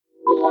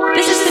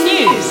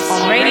News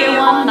on Radio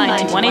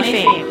 191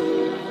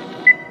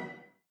 FM.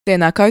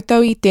 Tēnā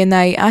koutou I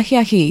tēnei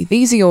ahiahi.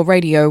 These are your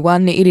Radio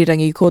 1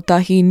 Irirangi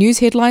Kotahi news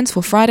headlines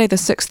for Friday the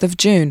 6th of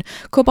June.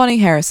 Ko Bonnie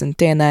Harrison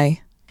tēnei.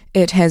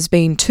 It has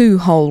been 2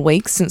 whole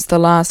weeks since the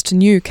last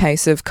new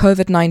case of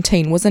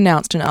COVID-19 was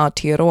announced in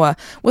Aotearoa,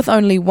 with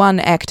only 1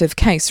 active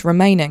case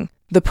remaining.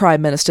 The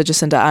Prime Minister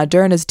Jacinda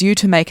Ardern is due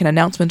to make an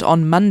announcement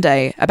on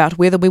Monday about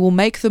whether we will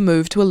make the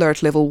move to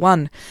Alert Level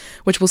 1,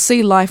 which will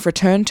see life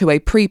return to a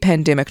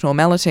pre-pandemic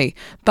normality,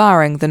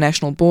 barring the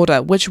national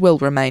border, which will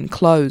remain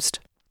closed.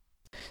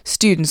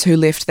 Students who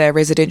left their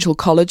residential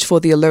college for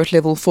the Alert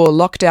Level 4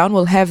 lockdown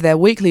will have their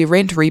weekly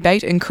rent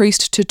rebate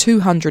increased to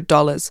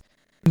 $200.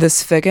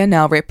 This figure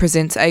now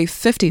represents a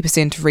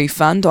 50%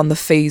 refund on the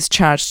fees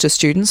charged to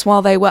students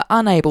while they were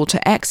unable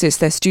to access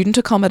their student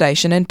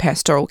accommodation and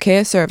pastoral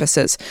care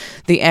services,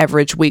 the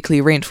average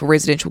weekly rent for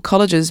residential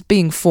colleges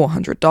being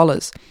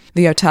 $400.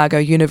 The Otago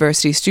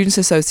University Students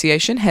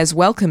Association has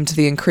welcomed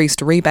the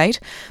increased rebate,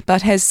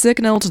 but has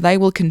signalled they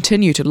will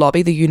continue to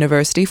lobby the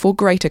university for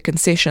greater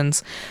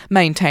concessions,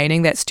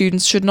 maintaining that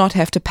students should not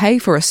have to pay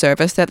for a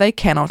service that they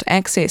cannot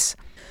access.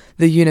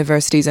 The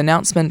university's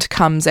announcement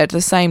comes at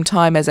the same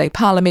time as a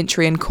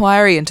parliamentary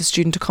inquiry into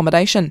student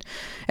accommodation,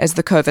 as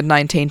the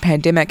COVID-19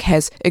 pandemic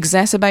has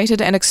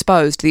exacerbated and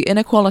exposed the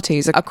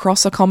inequalities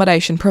across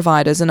accommodation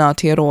providers in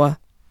Aotearoa.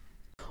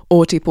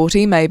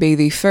 Ōtepoti may be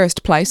the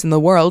first place in the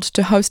world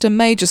to host a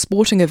major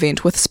sporting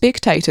event with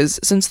spectators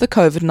since the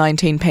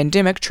COVID-19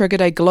 pandemic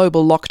triggered a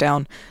global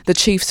lockdown. The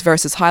Chiefs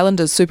vs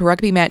Highlanders Super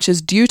Rugby match is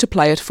due to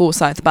play at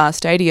Forsyth Bar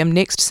Stadium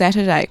next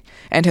Saturday,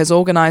 and has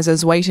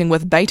organisers waiting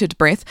with bated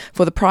breath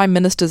for the Prime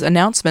Minister's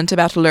announcement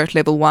about Alert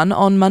Level 1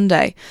 on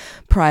Monday.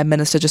 Prime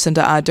Minister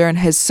Jacinda Ardern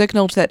has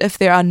signalled that if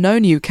there are no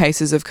new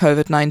cases of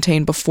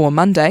COVID-19 before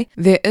Monday,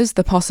 there is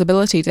the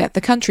possibility that the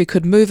country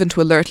could move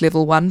into Alert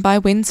Level 1 by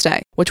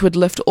Wednesday, which would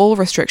lift all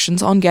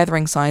restrictions on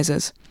gathering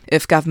sizes.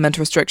 If government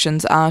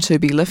restrictions are to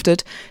be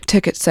lifted,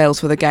 ticket sales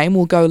for the game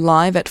will go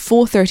live at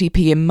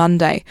 4:30pm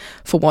Monday,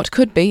 for what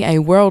could be a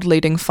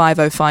world-leading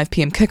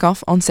 5:05pm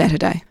kickoff on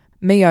Saturday.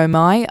 Me oh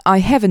my, I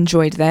have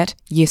enjoyed that,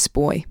 yes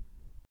boy.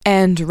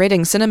 And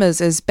Reading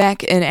Cinemas is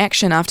back in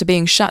action after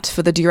being shut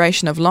for the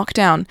duration of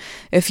lockdown.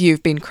 If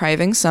you've been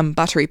craving some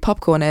buttery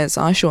popcorn, as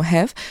I sure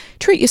have,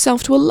 treat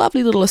yourself to a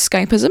lovely little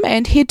escapism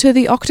and head to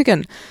the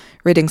Octagon.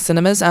 Reading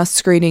Cinemas are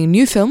screening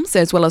new films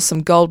as well as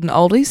some golden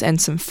oldies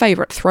and some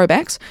favourite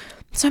throwbacks,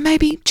 so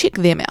maybe check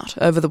them out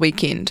over the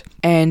weekend.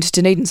 And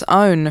Dunedin's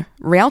own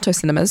Rialto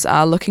Cinemas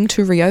are looking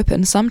to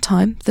reopen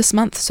sometime this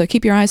month, so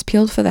keep your eyes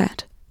peeled for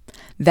that.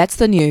 That's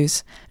the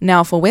news.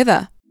 Now for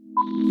weather.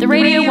 The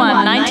Radio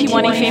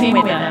 191 FM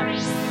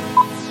weather.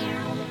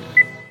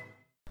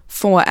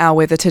 For our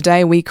weather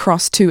today, we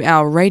cross to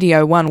our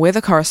Radio 1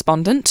 weather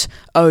correspondent,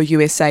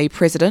 OUSA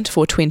President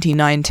for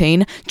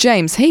 2019,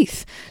 James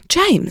Heath.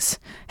 James,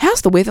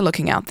 how's the weather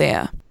looking out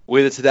there?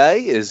 Weather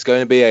today is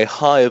going to be a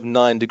high of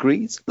 9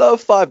 degrees, low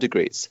of 5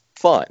 degrees.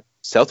 Fine.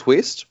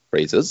 Southwest,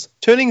 breezes,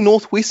 turning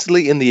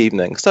northwesterly in the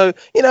evening. So,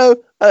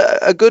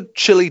 a good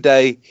chilly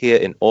day here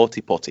in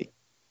Ōtepoti.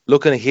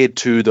 Looking ahead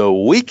to the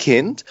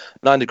weekend,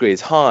 9 degrees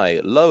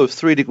high, low of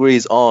 3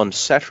 degrees on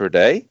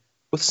Saturday,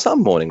 with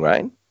some morning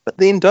rain. But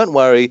then don't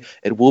worry,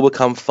 it will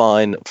become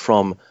fine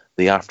from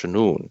the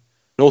afternoon.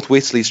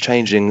 Northwesterlies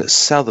changing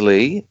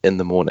southerly in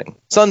the morning.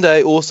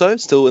 Sunday also,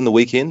 still in the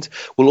weekend,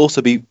 will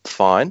also be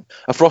fine.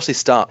 A frosty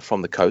start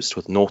from the coast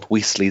with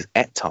northwesterlies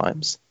at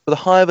times, with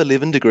a high of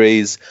 11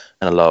 degrees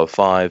and a low of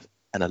 5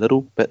 and a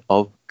little bit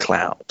of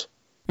cloud.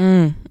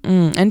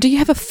 And do you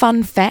have a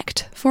fun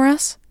fact for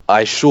us?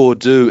 I sure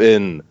do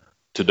in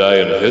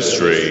Today in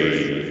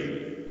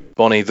History.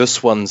 Bonnie,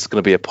 this one's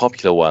going to be a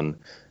popular one.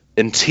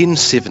 In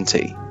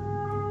 1070,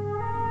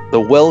 the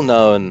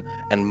well-known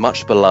and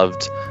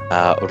much-beloved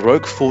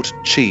Roquefort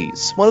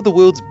cheese, one of the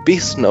world's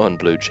best-known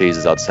blue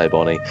cheeses, I'd say,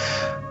 Bonnie,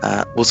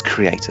 was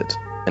created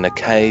in a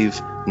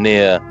cave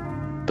near,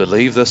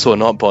 believe this or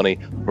not, Bonnie,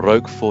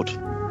 Roquefort,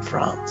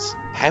 France.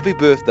 Happy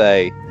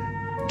birthday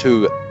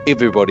to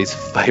everybody's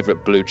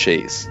favourite blue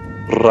cheese,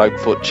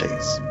 Roquefort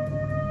cheese.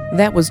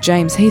 That was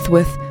James Heath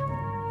with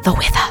The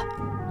Weather.